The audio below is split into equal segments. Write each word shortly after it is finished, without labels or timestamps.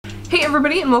Hey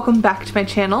everybody, and welcome back to my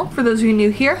channel. For those of you new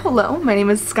here, hello, my name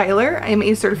is Skylar. I am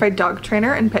a certified dog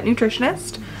trainer and pet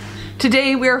nutritionist.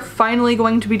 Today we are finally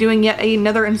going to be doing yet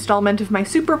another installment of my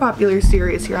super popular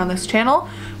series here on this channel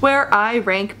where I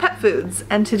rank pet foods,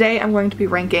 and today I'm going to be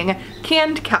ranking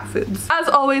canned cat foods. As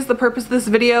always, the purpose of this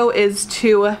video is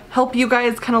to help you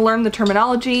guys kind of learn the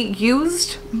terminology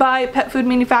used by pet food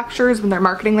manufacturers when they're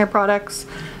marketing their products,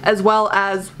 as well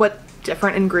as what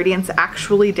different ingredients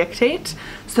actually dictate,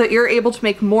 so that you're able to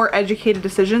make more educated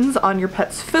decisions on your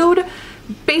pet's food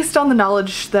based on the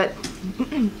knowledge that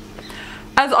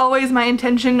as always, my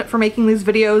intention for making these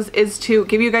videos is to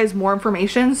give you guys more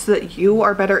information so that you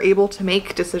are better able to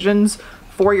make decisions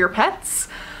for your pets.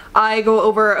 I go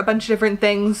over a bunch of different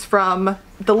things, from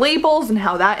the labels and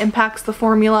how that impacts the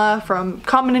formula, from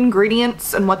common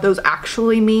ingredients and what those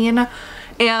actually mean,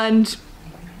 and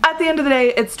at the end of the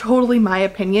day, it's totally my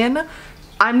opinion.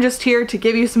 I'm just here to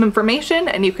give you some information,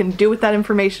 and you can do with that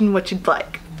information what you'd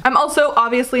like. I'm also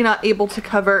obviously not able to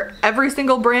cover every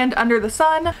single brand under the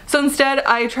sun, so instead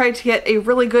I tried to get a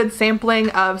really good sampling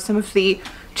of some of the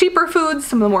cheaper foods,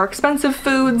 some of the more expensive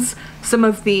foods, some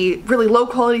of the really low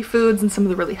quality foods, and some of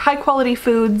the really high quality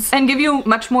foods, and give you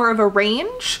much more of a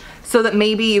range so that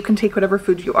maybe you can take whatever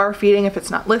food you are feeding if it's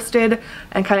not listed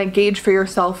and kind of gauge for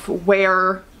yourself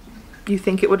where you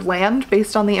think it would land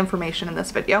based on the information in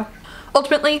this video.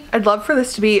 Ultimately, I'd love for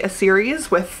this to be a series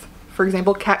with, for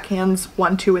example, cat cans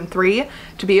 1, 2, and 3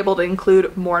 to be able to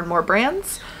include more and more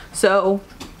brands. So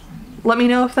let me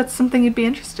know if that's something you'd be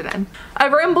interested in.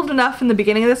 I've rambled enough in the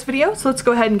beginning of this video, so let's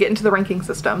go ahead and get into the ranking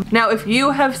system. Now, if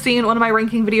you have seen one of my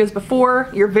ranking videos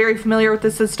before, you're very familiar with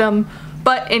this system,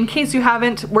 but in case you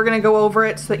haven't, we're gonna go over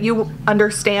it so that you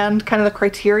understand kind of the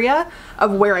criteria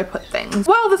of where I put things.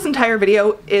 While this entire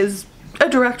video is a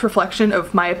direct reflection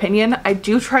of my opinion, I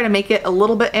do try to make it a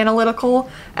little bit analytical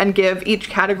and give each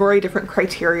category different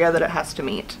criteria that it has to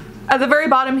meet. At the very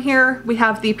bottom here, we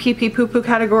have the pee pee poo poo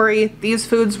category. These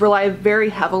foods rely very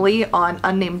heavily on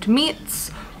unnamed meats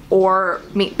or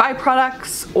meat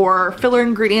byproducts or filler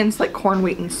ingredients like corn,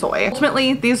 wheat, and soy.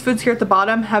 Ultimately, these foods here at the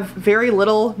bottom have very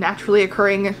little naturally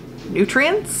occurring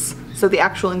nutrients, so the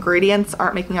actual ingredients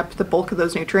aren't making up the bulk of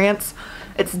those nutrients.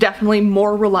 It's definitely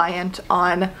more reliant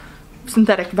on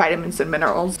synthetic vitamins and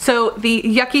minerals. So the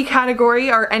yucky category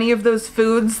are any of those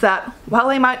foods that, while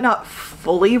they might not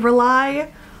fully rely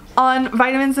on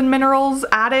vitamins and minerals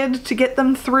added to get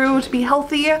them through to be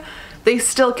healthy, they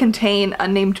still contain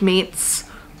unnamed meats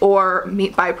or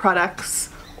meat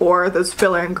byproducts or those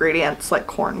filler ingredients like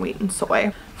corn, wheat, and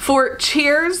soy. For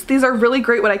cheers, these are really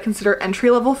great what I consider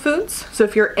entry-level foods. So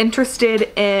if you're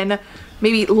interested in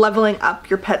maybe leveling up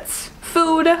your pet's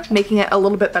food, making it a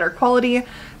little bit better quality,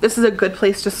 this is a good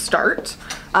place to start,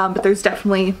 but there's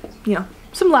definitely, you know,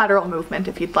 some lateral movement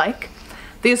if you'd like.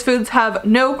 These foods have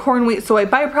no corn, wheat, soy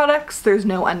byproducts, there's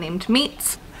no unnamed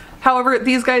meats. However,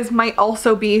 these guys might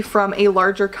also be from a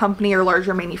larger company or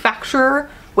larger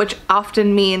manufacturer, which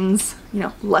often means, you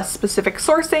know, less specific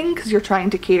sourcing because you're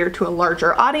trying to cater to a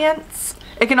larger audience.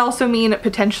 It can also mean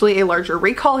potentially a larger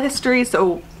recall history,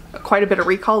 so quite a bit of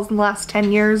recalls in the last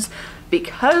 10 years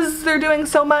because they're doing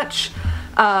so much.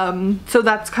 So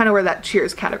that's kind of where that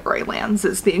cheers category lands,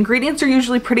 is the ingredients are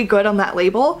usually pretty good on that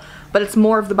label, but it's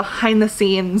more of the behind the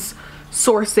scenes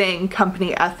sourcing,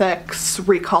 company ethics,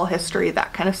 recall history,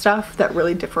 that kind of stuff that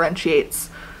really differentiates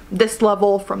this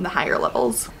level from the higher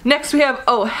levels. Next we have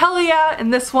Oh Hell Yeah,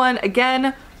 and this one,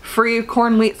 again, free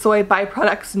corn, wheat, soy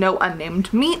byproducts, no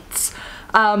unnamed meats.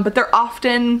 But they're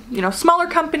often, you know, smaller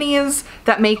companies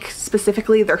that make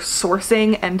specifically their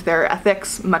sourcing and their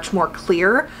ethics much more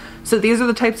clear. So these are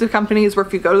the types of companies where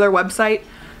if you go to their website,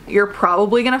 you're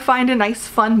probably gonna find a nice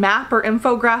fun map or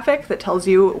infographic that tells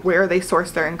you where they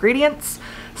source their ingredients.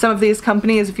 Some of these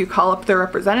companies, if you call up their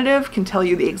representative, can tell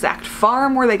you the exact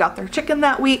farm where they got their chicken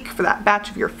that week for that batch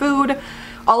of your food.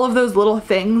 All of those little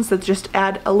things that just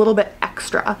add a little bit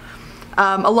extra.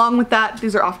 Along with that,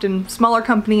 these are often smaller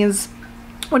companies,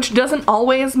 which doesn't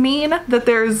always mean that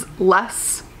there's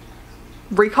less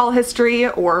recall history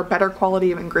or better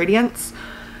quality of ingredients,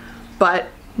 but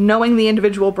knowing the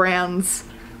individual brands,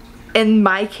 in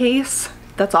my case,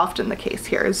 that's often the case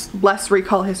here, is less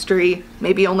recall history,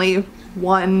 maybe only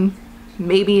one,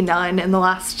 maybe none in the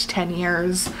last 10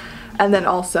 years, and then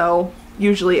also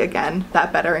usually, again,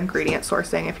 that better ingredient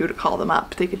sourcing. If you were to call them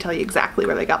up, they could tell you exactly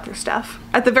where they got their stuff.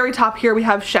 At the very top here we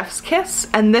have Chef's Kiss,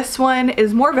 and this one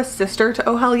is more of a sister to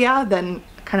Oh Hell Yeah than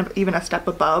kind of even a step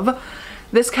above.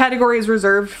 This category is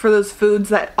reserved for those foods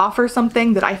that offer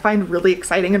something that I find really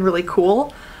exciting and really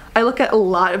cool. I look at a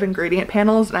lot of ingredient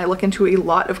panels and I look into a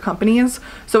lot of companies.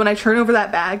 So when I turn over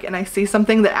that bag and I see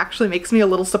something that actually makes me a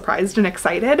little surprised and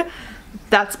excited,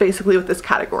 that's basically what this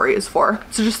category is for.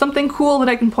 So just something cool that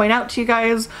I can point out to you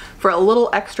guys for a little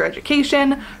extra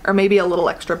education or maybe a little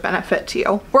extra benefit to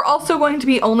you. We're also going to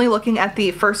be only looking at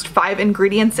the first 5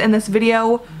 ingredients in this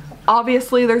video.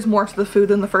 Obviously there's more to the food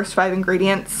than the first 5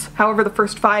 ingredients. However, the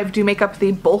first 5 do make up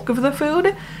the bulk of the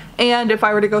food. And if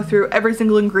I were to go through every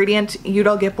single ingredient, you'd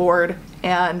all get bored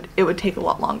and it would take a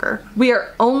lot longer. We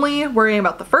are only worrying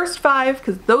about the first 5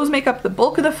 because those make up the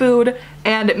bulk of the food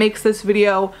and it makes this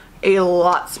video a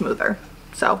lot smoother.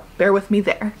 So bear with me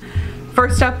there.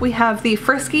 First up, we have the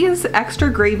Friskies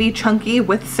Extra Gravy Chunky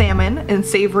with Salmon and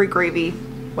Savory Gravy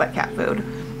Wet Cat Food.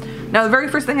 Now the very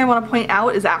first thing I want to point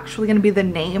out is actually going to be the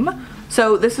name.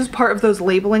 So this is part of those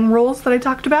labeling rules that I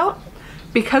talked about.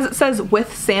 Because it says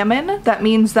with salmon, that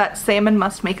means that salmon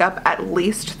must make up at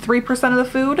least 3% of the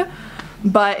food,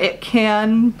 but it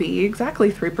can be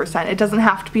exactly 3%. It doesn't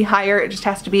have to be higher, it just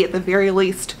has to be at the very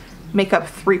least make up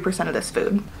 3% of this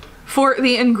food. For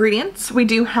the ingredients, we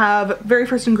do have very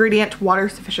first ingredient, water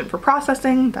sufficient for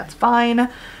processing, that's fine.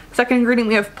 Second ingredient,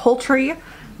 we have poultry.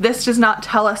 This does not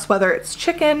tell us whether it's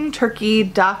chicken, turkey,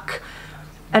 duck.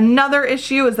 Another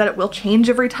issue is that it will change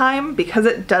every time because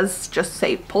it does just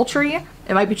say poultry.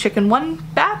 It might be chicken one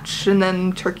batch and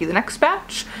then turkey the next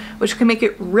batch, which can make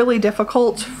it really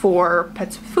difficult for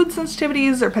pets with food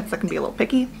sensitivities or pets that can be a little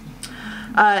picky.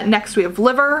 Next we have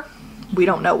liver. We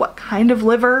don't know what kind of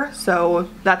liver, so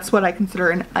that's what I consider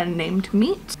an unnamed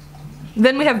meat.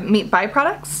 Then we have meat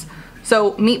byproducts.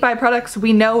 So meat byproducts,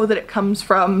 we know that it comes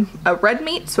from a red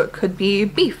meat, so it could be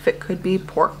beef, it could be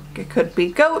pork, it could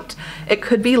be goat, it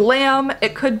could be lamb,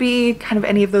 it could be kind of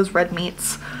any of those red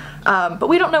meats. But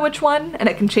we don't know which one, and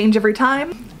it can change every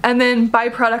time. And then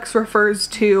byproducts refers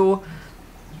to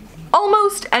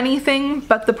almost anything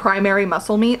but the primary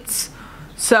muscle meats.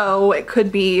 So it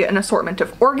could be an assortment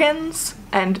of organs,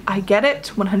 and I get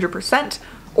it, 100%.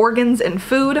 Organs in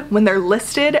food, when they're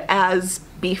listed as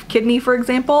beef kidney, for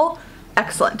example,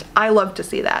 excellent. I love to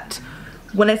see that.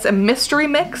 When it's a mystery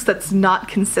mix that's not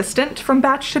consistent from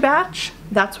batch to batch,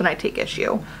 that's when I take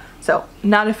issue. So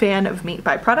not a fan of meat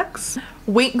byproducts.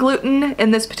 Wheat gluten in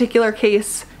this particular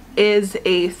case is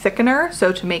a thickener,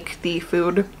 so to make the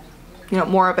food, you know,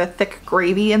 more of a thick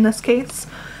gravy in this case.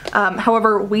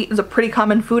 However, wheat is a pretty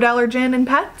common food allergen in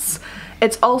pets.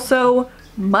 It's also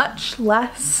much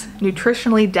less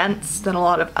nutritionally dense than a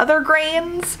lot of other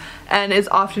grains and is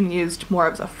often used more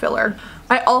as a filler.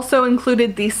 I also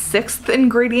included the 6th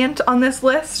ingredient on this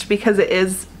list because it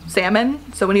is salmon.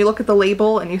 So when you look at the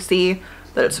label and you see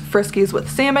that it's Friskies with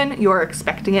salmon, you are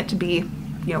expecting it to be,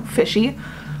 you know, fishy.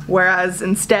 Whereas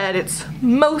instead it's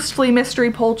mostly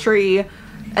mystery poultry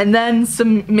and then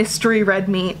some mystery red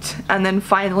meat, and then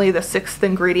finally the 6th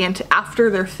ingredient after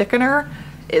their thickener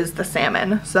is the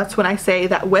salmon. So that's when I say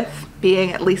that with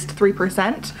being at least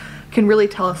 3% can really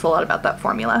tell us a lot about that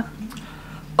formula.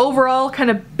 Overall, kind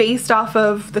of based off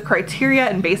of the criteria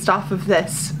and based off of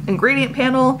this ingredient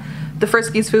panel, the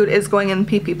Friskies food is going in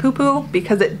pee-pee poo-poo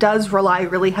because it does rely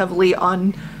really heavily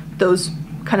on those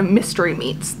kind of mystery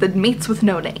meats, the meats with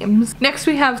no names. Next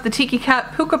we have the Tiki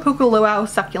Cat Puka Puka Luau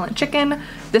Succulent Chicken.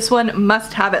 This one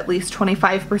must have at least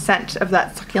 25% of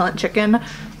that succulent chicken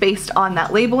based on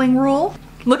that labeling rule.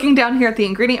 Looking down here at the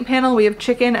ingredient panel, we have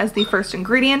chicken as the first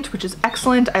ingredient, which is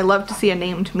excellent. I love to see a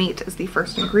named meat as the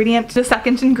first ingredient. The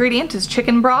second ingredient is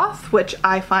chicken broth, which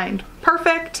I find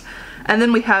perfect. And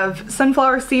then we have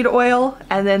sunflower seed oil,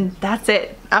 and then that's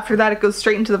it. After that, it goes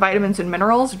straight into the vitamins and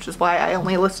minerals, which is why I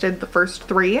only listed the first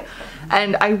 3.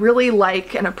 And I really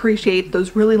like and appreciate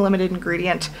those really limited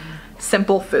ingredient,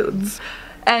 simple foods.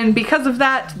 And because of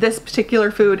that, this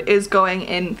particular food is going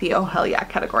in the oh hell yeah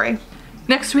category.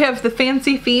 Next we have the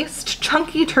Fancy Feast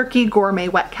Chunky Turkey Gourmet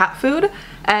Wet Cat Food.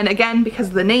 And again, because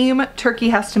of the name, turkey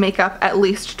has to make up at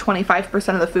least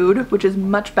 25% of the food, which is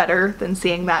much better than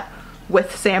seeing that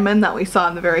with salmon that we saw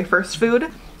in the very first food.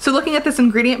 So looking at this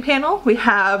ingredient panel, we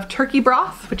have turkey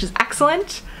broth, which is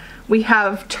excellent. We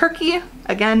have turkey,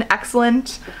 again,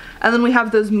 excellent. And then we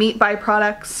have those meat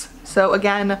byproducts. So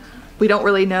again, we don't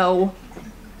really know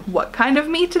what kind of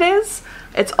meat it is.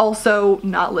 It's also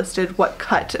not listed what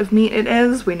cut of meat it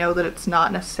is. We know that it's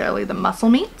not necessarily the muscle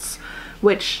meats,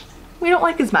 which we don't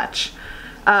like as much.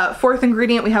 4th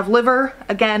ingredient, we have liver.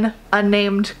 Again,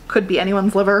 unnamed, could be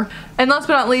anyone's liver. And last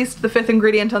but not least, the 5th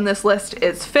ingredient on this list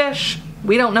is fish.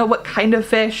 We don't know what kind of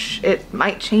fish. It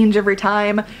might change every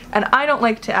time. And I don't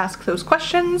like to ask those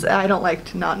questions. I don't like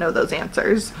to not know those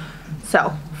answers.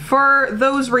 So for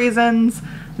those reasons,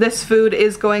 this food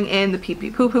is going in the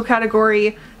pee-pee poo-poo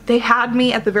category. They had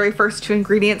me at the very first 2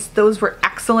 ingredients. Those were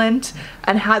excellent,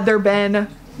 and had there been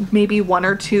maybe 1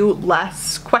 or 2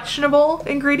 less questionable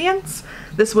ingredients,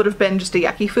 this would have been just a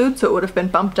yucky food, so it would have been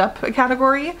bumped up a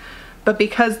category. But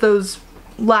because those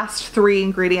last 3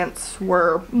 ingredients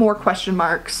were more question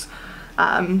marks,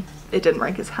 it didn't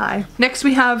rank as high. Next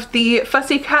we have the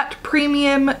Fussie Cat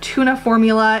Premium Tuna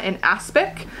Formula in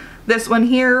aspic. This one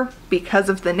here, because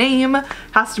of the name,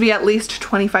 has to be at least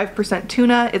 25%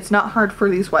 tuna. It's not hard for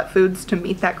these wet foods to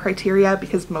meet that criteria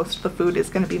because most of the food is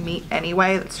going to be meat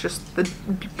anyway. That's just the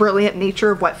brilliant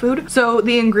nature of wet food. So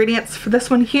the ingredients for this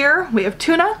one here, we have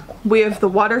tuna, we have the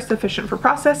water sufficient for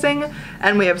processing,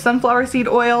 and we have sunflower seed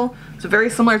oil. So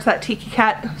very similar to that Tiki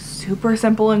Cat, super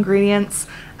simple ingredients.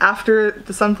 After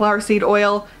the sunflower seed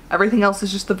oil, everything else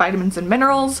is just the vitamins and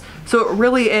minerals. So it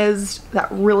really is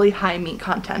that really high meat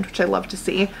content, which I love to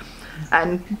see.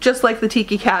 And just like the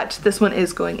Tiki Cat, this one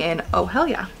is going in, oh hell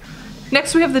yeah.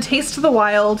 Next we have the Taste of the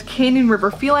Wild Canin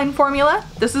River Feline Formula.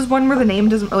 This is one where the name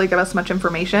doesn't really give us much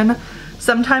information.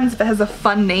 Sometimes if it has a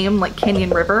fun name like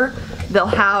Canyon River, they'll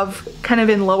have kind of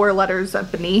in lower letters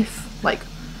beneath, like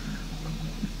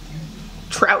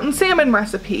trout and salmon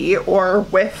recipe, or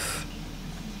with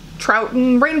trout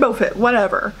and rainbow fit,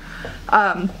 whatever.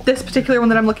 This particular one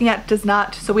that I'm looking at does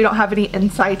not, so we don't have any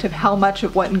insight of how much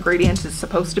of what ingredient is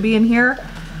supposed to be in here.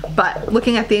 But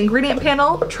looking at the ingredient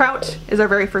panel, trout is our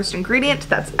very first ingredient.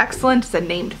 That's excellent. It's a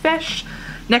named fish.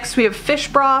 Next we have fish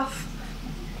broth.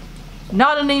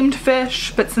 Not a named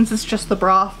fish, but since it's just the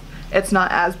broth, it's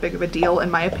not as big of a deal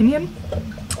in my opinion.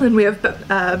 Then we have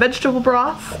vegetable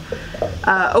broth,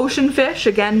 ocean fish,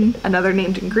 again, another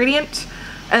named ingredient.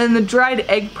 And then the dried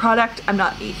egg product, I'm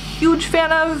not a huge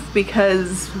fan of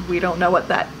because we don't know what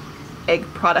that egg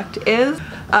product is.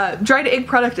 Dried egg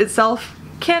product itself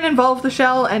can involve the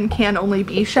shell and can only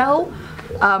be shell,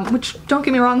 which, don't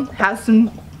get me wrong, has some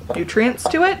nutrients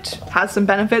to it, has some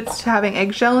benefits to having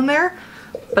eggshell in there,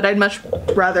 but I'd much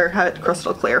rather have it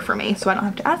crystal clear for me so I don't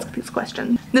have to ask these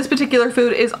questions. This particular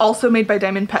food is also made by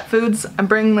Diamond Pet Foods. I'm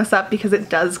bringing this up because it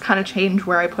does kind of change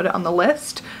where I put it on the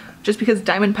list. Just because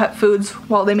Diamond Pet Foods,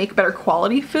 while they make better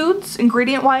quality foods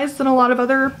ingredient-wise than a lot of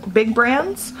other big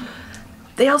brands,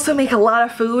 they also make a lot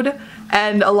of food,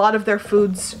 and a lot of their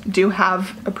foods do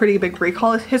have a pretty big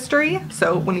recall history.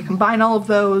 So when you combine all of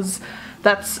those,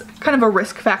 that's kind of a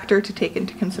risk factor to take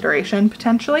into consideration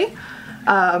potentially.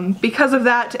 Because of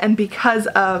that, and because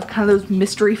of kind of those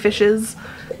mystery fishes,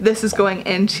 this is going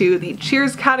into the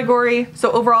cheers category.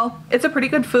 So overall, it's a pretty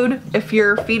good food if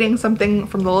you're feeding something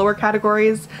from the lower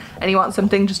categories and you want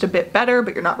something just a bit better,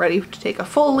 but you're not ready to take a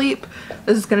full leap.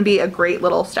 This is going to be a great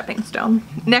little stepping stone.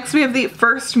 Next, we have the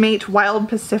FirstMate Wild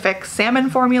Pacific Salmon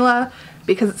Formula.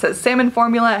 Because it says salmon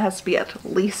formula, it has to be at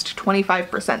least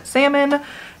 25% salmon.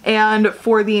 And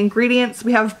for the ingredients,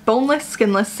 we have boneless,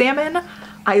 skinless salmon.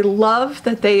 I love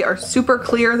that they are super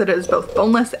clear that it is both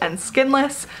boneless and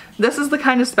skinless. This is the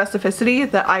kind of specificity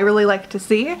that I really like to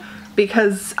see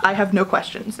because I have no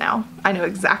questions now. I know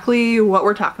exactly what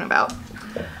we're talking about.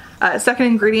 Second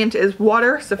ingredient is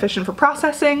water sufficient for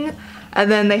processing,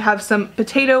 and then they have some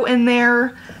potato in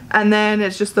there, and then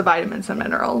it's just the vitamins and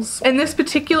minerals. In this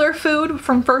particular food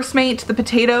from FirstMate, the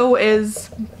potato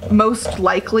is most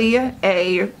likely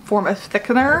a form of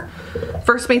thickener.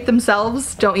 FirstMate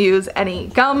themselves don't use any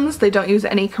gums, they don't use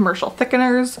any commercial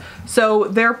thickeners, so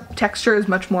their texture is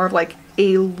much more of like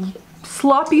a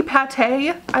sloppy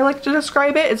pate, I like to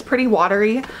describe it. It's pretty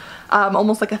watery,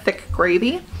 almost like a thick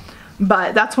gravy.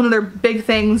 But that's one of their big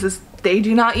things is they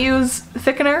do not use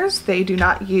thickeners. They do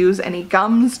not use any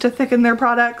gums to thicken their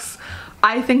products.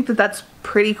 I think that that's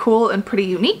pretty cool and pretty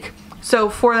unique. So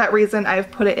for that reason, I've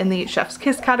put it in the Chef's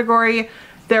Kiss category.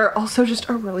 They're also just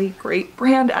a really great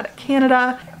brand out of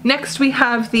Canada. Next, we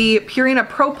have the Purina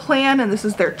Pro Plan, and this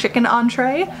is their chicken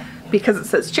entree. Because it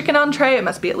says chicken entree, it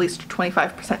must be at least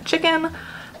 25% chicken.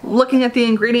 Looking at the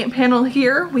ingredient panel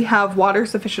here, we have water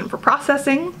sufficient for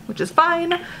processing, which is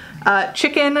fine.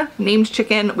 Chicken, named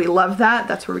chicken, we love that.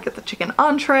 That's where we get the chicken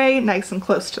entree, nice and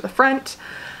close to the front.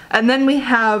 And then we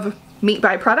have meat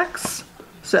byproducts.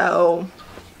 So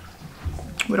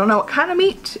we don't know what kind of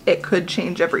meat. It could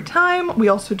change every time. We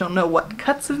also don't know what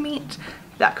cuts of meat.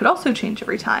 That could also change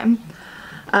every time.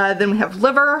 Then we have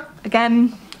liver.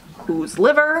 Again, whose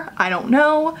liver? I don't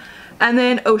know. And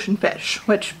then ocean fish,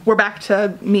 which we're back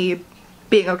to me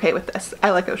being okay with this. I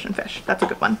like ocean fish. That's a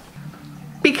good one.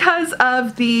 Because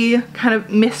of the kind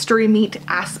of mystery meat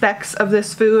aspects of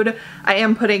this food, I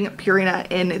am putting Purina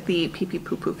in the pee-pee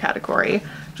poo-poo category,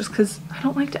 just because I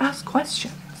don't like to ask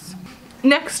questions.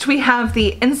 Next, we have the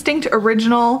Instinct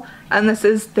Original, and this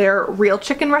is their real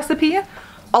chicken recipe.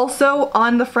 Also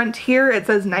on the front here it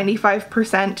says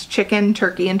 95% chicken,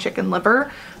 turkey, and chicken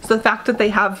liver. So the fact that they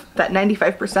have that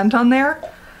 95% on there,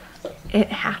 it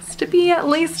has to be at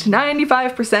least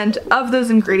 95% of those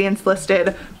ingredients listed,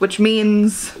 which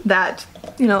means that,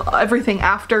 you know, everything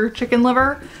after chicken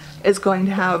liver is going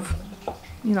to have,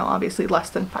 you know, obviously less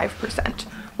than 5%,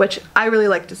 which I really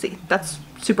like to see. That's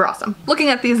super awesome. Looking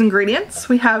at these ingredients,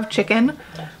 we have chicken,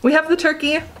 we have the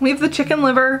turkey, we have the chicken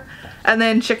liver, and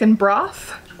then chicken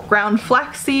broth, ground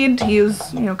flaxseed to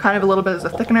use, you know, kind of a little bit as a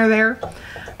thickener there.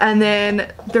 And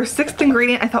then their sixth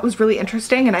ingredient I thought was really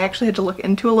interesting, and I actually had to look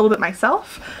into a little bit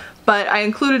myself, but I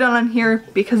included it on here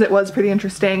because it was pretty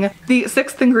interesting. The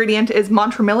sixth ingredient is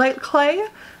montramillite clay,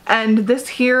 and this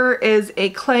here is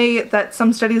a clay that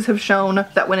some studies have shown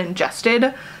that when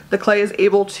ingested, the clay is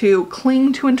able to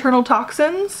cling to internal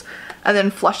toxins and then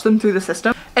flush them through the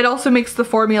system. It also makes the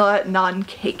formula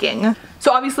non-caking.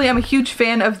 So obviously I'm a huge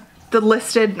fan of the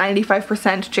listed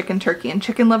 95% chicken, turkey, and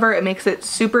chicken liver. It makes it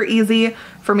super easy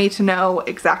for me to know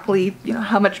exactly, you know,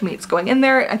 how much meat's going in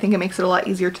there. I think it makes it a lot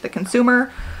easier to the consumer.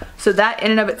 So that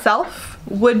in and of itself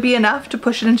would be enough to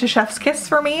push it into chef's kiss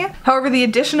for me. However, the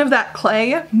addition of that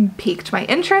clay piqued my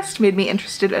interest, made me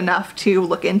interested enough to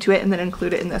look into it and then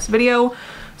include it in this video.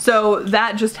 So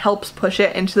that just helps push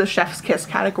it into the chef's kiss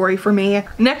category for me.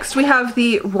 Next we have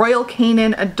the Royal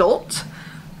Canin Adult.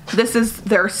 This is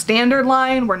their standard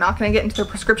line. We're not gonna get into their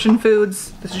prescription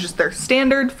foods. This is just their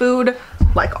standard food.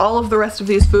 Like all of the rest of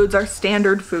these foods are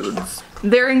standard foods.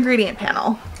 Their ingredient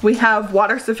panel. We have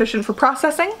water sufficient for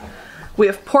processing. We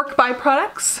have pork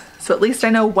byproducts, so at least I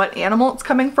know what animal it's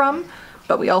coming from,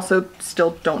 but we also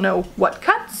still don't know what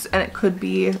cuts, and it could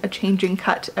be a changing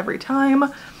cut every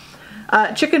time.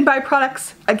 Chicken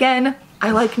byproducts, again,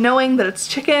 I like knowing that it's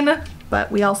chicken, but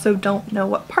we also don't know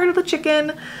what part of the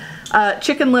chicken.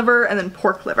 Chicken liver, and then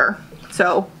pork liver.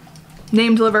 So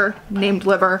named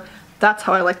liver, that's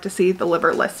how I like to see the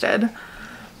liver listed.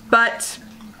 But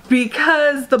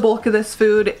because the bulk of this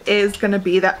food is going to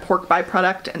be that pork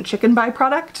byproduct and chicken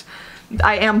byproduct,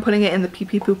 I am putting it in the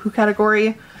pee-pee poo-poo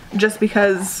category just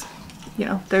because, you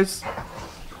know, there's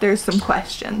some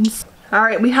questions. All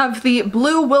right, we have the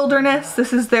Blue Wilderness.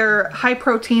 This is their high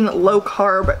protein, low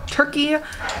carb turkey.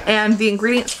 And the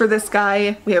ingredients for this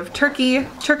guy, we have turkey,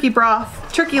 turkey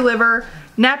broth, turkey liver,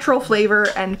 natural flavor,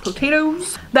 and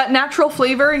potatoes. That natural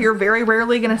flavor, you're very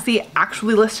rarely gonna see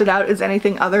actually listed out as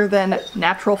anything other than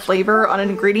natural flavor on an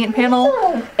ingredient panel.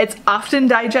 It's often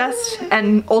digest,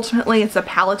 and ultimately it's a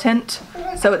palatant.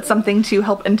 So it's something to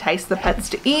help entice the pets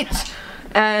to eat.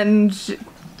 And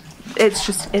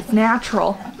it's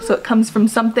natural. So it comes from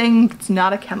something that's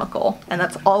not a chemical, and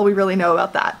that's all we really know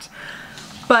about that.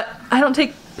 But I don't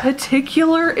take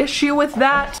particular issue with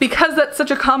that. Because that's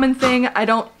such a common thing, I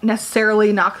don't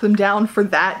necessarily knock them down for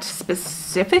that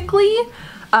specifically.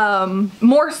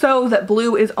 More so that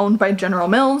Blue is owned by General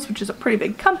Mills, which is a pretty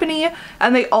big company,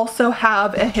 and they also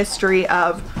have a history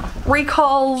of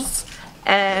recalls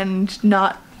and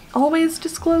not always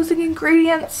disclosing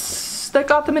ingredients that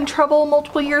got them in trouble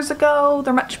multiple years ago.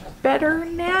 They're much better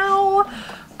now.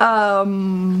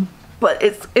 But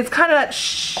it's kind of that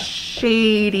shady-ish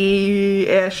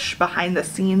behind the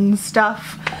scenes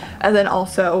stuff. And then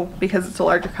also, because it's a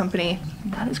larger company,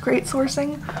 not as great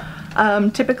sourcing,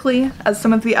 typically, as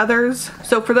some of the others.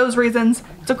 So for those reasons,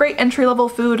 it's a great entry-level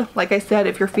food. Like I said,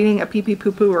 if you're feeding a pee-pee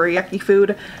poo-poo or a yucky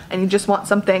food and you just want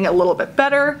something a little bit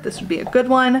better, this would be a good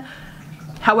one.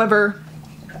 However,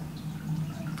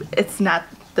 it's not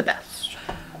the best.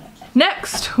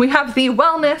 Next, we have the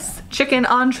Wellness Chicken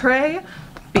Entree.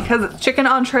 Because it's chicken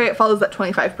entree, it follows that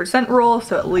 25% rule,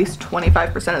 so at least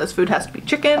 25% of this food has to be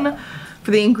chicken.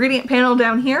 For the ingredient panel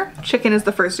down here, chicken is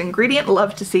the first ingredient,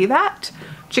 love to see that.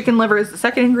 Chicken liver is the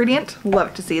second ingredient,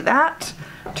 love to see that.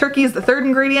 Turkey is the third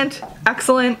ingredient,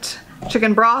 excellent.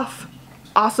 Chicken broth,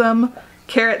 awesome.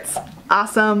 Carrots,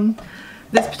 awesome.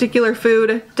 This particular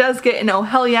food does get an oh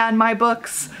hell yeah in my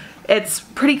books. It's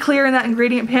pretty clear in that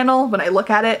ingredient panel. When I look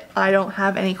at it, I don't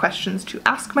have any questions to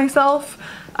ask myself.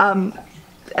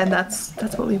 And that's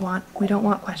what we want. We don't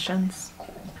want questions.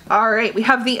 All right, we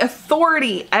have the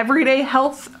Authority Everyday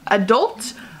Health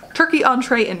Adult Turkey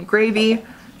Entree and Gravy.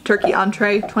 Turkey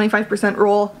entree, 25%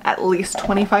 rule, at least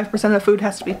 25% of the food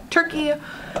has to be turkey.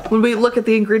 When we look at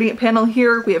the ingredient panel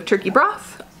here, we have turkey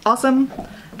broth, awesome.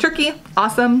 Turkey,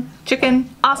 awesome. Chicken,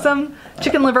 awesome.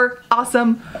 Chicken liver,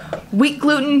 awesome. Wheat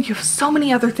gluten, you have so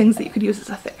many other things that you could use as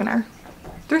a thickener.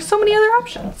 There's so many other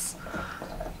options.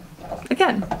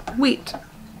 Again, wheat.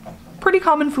 Pretty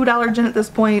common food allergen at this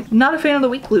point. Not a fan of the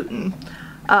wheat gluten.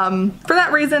 For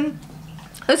that reason,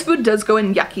 this food does go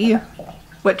in yucky.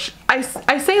 which I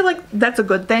say like that's a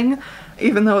good thing,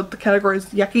 even though the category is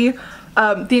yucky.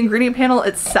 The ingredient panel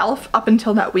itself, up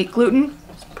until that wheat gluten,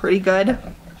 is pretty good.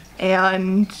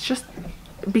 And just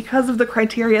because of the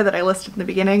criteria that I listed in the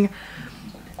beginning,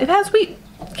 it has wheat.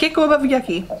 Can't go above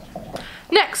yucky.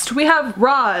 Next, we have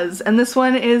Rawz, and this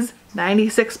one is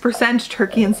 96%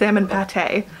 turkey and salmon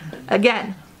pate.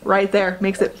 Again, right there,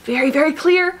 makes it very, very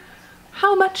clear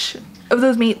how much of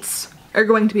those meats are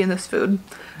going to be in this food.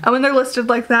 And when they're listed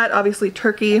like that, obviously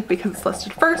turkey, because it's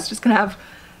listed first, is gonna have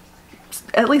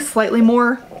at least slightly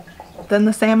more than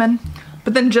the salmon.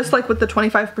 But then just like with the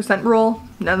 25% rule,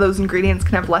 none of those ingredients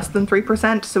can have less than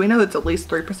 3%, so we know it's at least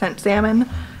 3% salmon.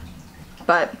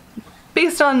 But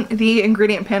based on the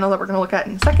ingredient panel that we're going to look at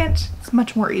in a second, it's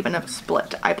much more even of a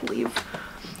split, I believe.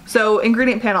 So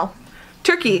ingredient panel: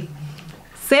 turkey,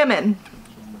 salmon,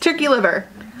 turkey liver,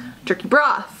 turkey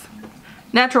broth,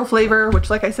 natural flavor, which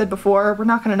like I said before, we're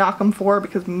not going to knock them for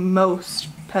because most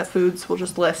pet foods will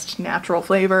just list natural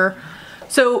flavor.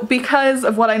 So because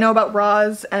of what I know about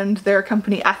Rawz and their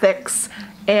company ethics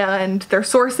and their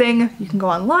sourcing, you can go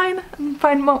online and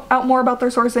find out more about their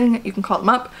sourcing. You can call them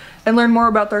up and learn more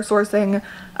about their sourcing.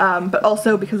 But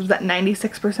also because of that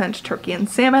 96% turkey and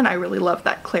salmon, I really love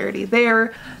that clarity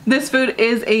there. This food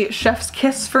is a chef's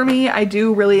kiss for me. I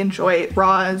do really enjoy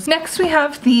Rawz. Next we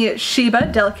have the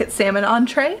Sheeba delicate salmon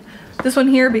entree. This one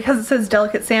here, because it says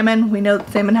delicate salmon, we know that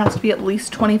salmon has to be at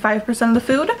least 25% of the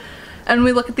food. And when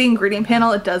we look at the ingredient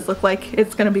panel, it does look like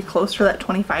it's going to be close to that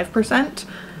 25%.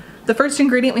 The first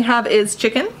ingredient we have is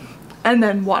chicken, and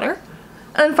then water.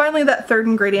 And then finally that third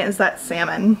ingredient is that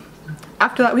salmon.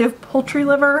 After that we have poultry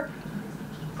liver.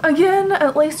 Again,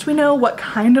 at least we know what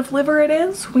kind of liver it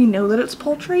is. We know that it's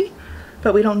poultry,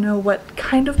 but we don't know what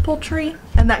kind of poultry,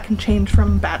 and that can change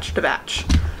from batch to batch.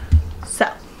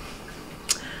 So,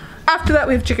 after that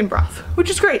we have chicken broth, which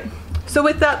is great. So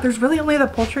with that, there's really only the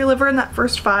poultry liver in that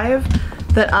first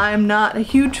 5 that I'm not a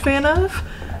huge fan of,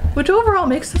 which overall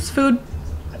makes this food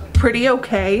pretty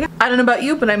okay. I don't know about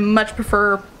you, but I much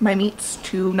prefer my meats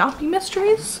to not be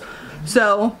mysteries.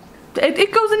 So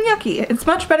it goes in yucky. It's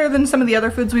much better than some of the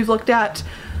other foods we've looked at,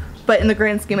 but in the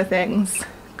grand scheme of things,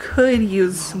 could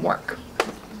use some work.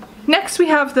 Next we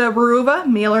have the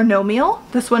Weruva meal or no meal.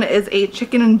 This one is a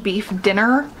chicken and beef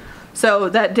dinner. So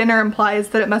that dinner implies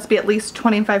that it must be at least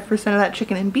 25% of that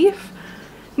chicken and beef,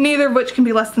 neither of which can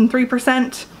be less than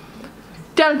 3%.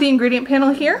 Down at the ingredient panel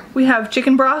here, we have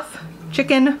chicken broth,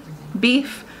 chicken,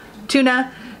 beef,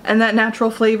 tuna, and that natural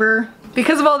flavor.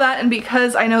 Because of all that, and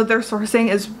because I know their sourcing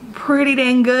is pretty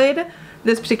dang good,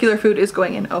 this particular food is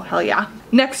going in oh hell yeah.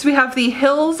 Next we have the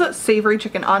Hills savory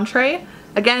chicken entree.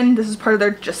 Again, this is part of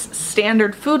their just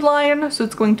standard food line, so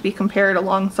it's going to be compared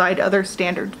alongside other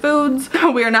standard foods.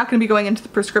 We are not going to be going into the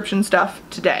prescription stuff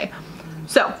today.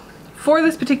 So, for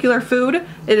this particular food,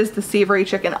 it is the savory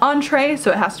chicken entree,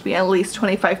 so it has to be at least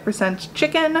 25%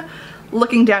 chicken.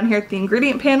 Looking down here at the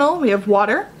ingredient panel, we have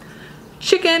water,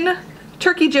 chicken,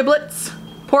 turkey giblets,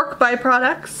 pork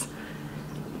byproducts.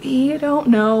 We don't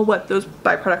know what those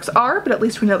byproducts are, but at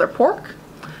least we know they're pork.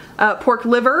 Pork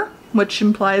liver, which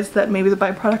implies that maybe the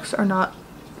byproducts are not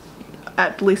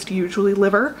at least usually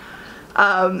liver.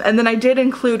 And then I did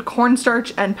include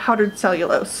cornstarch and powdered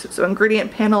cellulose, so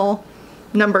ingredient panel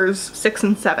numbers 6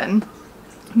 and 7,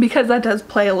 because that does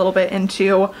play a little bit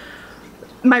into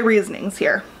my reasonings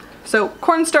here. So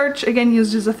cornstarch, again,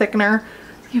 used as a thickener.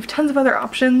 You have tons of other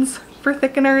options for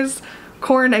thickeners.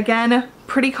 Corn, again,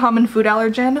 pretty common food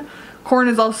allergen. Corn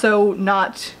is also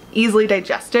not easily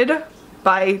digested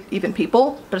by even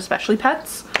people, but especially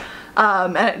pets.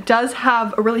 And it does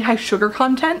have a really high sugar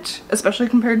content, especially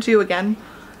compared to, again,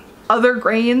 other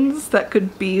grains that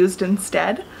could be used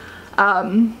instead.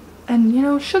 And you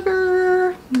know,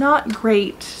 sugar, not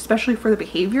great, especially for the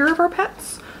behavior of our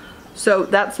pets. So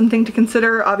that's something to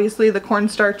consider. Obviously the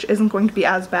cornstarch isn't going to be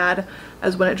as bad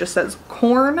as when it just says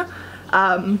corn,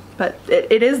 but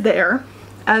it is there.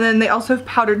 And then they also have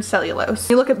powdered cellulose.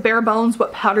 You look at bare bones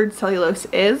what powdered cellulose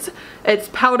is. It's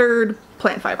powdered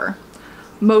plant fiber.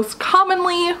 Most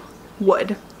commonly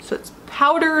wood. So it's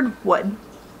powdered wood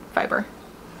fiber.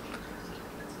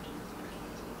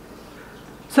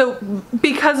 So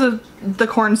because of the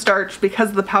cornstarch, because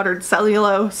of the powdered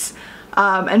cellulose,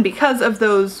 and because of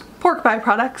those pork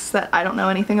byproducts that I don't know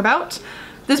anything about,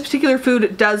 this particular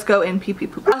food does go in pee-pee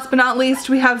poop. Last but not least,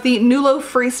 we have the Nulo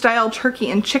freestyle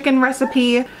turkey and chicken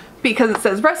recipe. Because it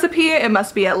says recipe, it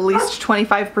must be at least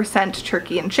 25%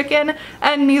 turkey and chicken,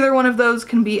 and neither one of those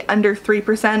can be under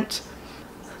 3%.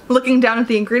 Looking down at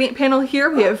the ingredient panel here,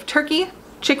 we have turkey,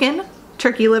 chicken,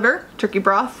 turkey liver, turkey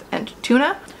broth, and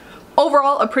tuna.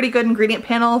 Overall, a pretty good ingredient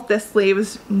panel. This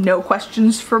leaves no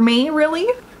questions for me, really.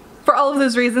 For all of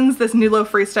those reasons, this Nulo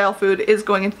freestyle food is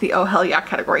going into the oh hell yeah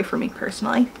category for me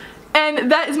personally.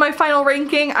 And that is my final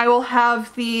ranking. I will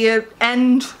have the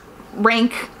end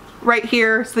rank right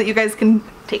here so that you guys can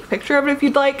take a picture of it if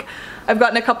you'd like. I've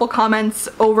gotten a couple comments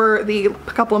over the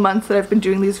couple of months that I've been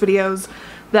doing these videos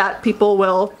that people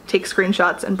will take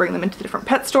screenshots and bring them into different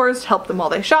pet stores to help them while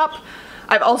they shop.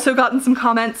 I've also gotten some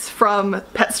comments from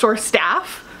pet store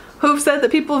staff who've said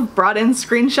that people have brought in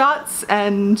screenshots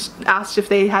and asked if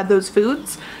they had those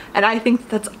foods, and I think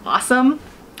that's awesome.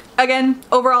 Again,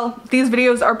 overall, these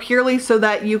videos are purely so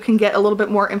that you can get a little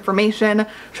bit more information,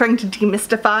 trying to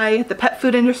demystify the pet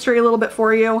food industry a little bit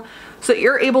for you, so that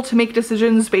you're able to make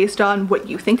decisions based on what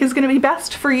you think is going to be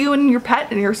best for you and your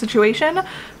pet and your situation,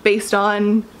 based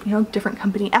on, you know, different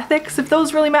company ethics if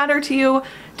those really matter to you,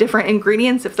 different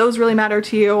ingredients if those really matter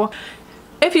to you.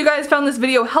 If you guys found this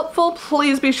video helpful,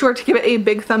 please be sure to give it a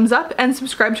big thumbs up and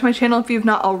subscribe to my channel if you've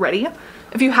not already.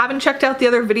 If you haven't checked out the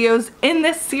other videos in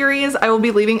this series, I will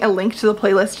be leaving a link to the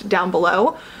playlist down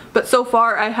below. But so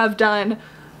far I have done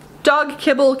dog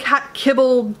kibble, cat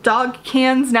kibble, dog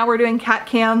cans, now we're doing cat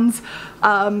cans.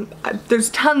 There's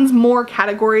tons more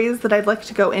categories that I'd like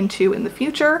to go into in the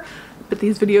future, but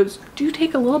these videos do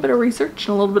take a little bit of research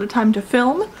and a little bit of time to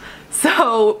film,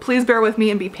 so please bear with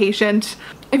me and be patient.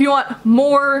 If you want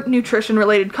more nutrition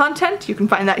related content, you can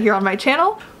find that here on my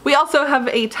channel. We also have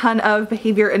a ton of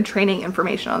behavior and training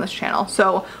information on this channel,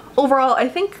 so overall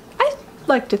I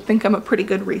like to think I'm a pretty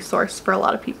good resource for a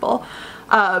lot of people.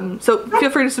 So feel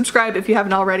free to subscribe if you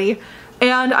haven't already,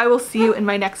 and I will see you in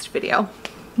my next video.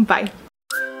 Bye.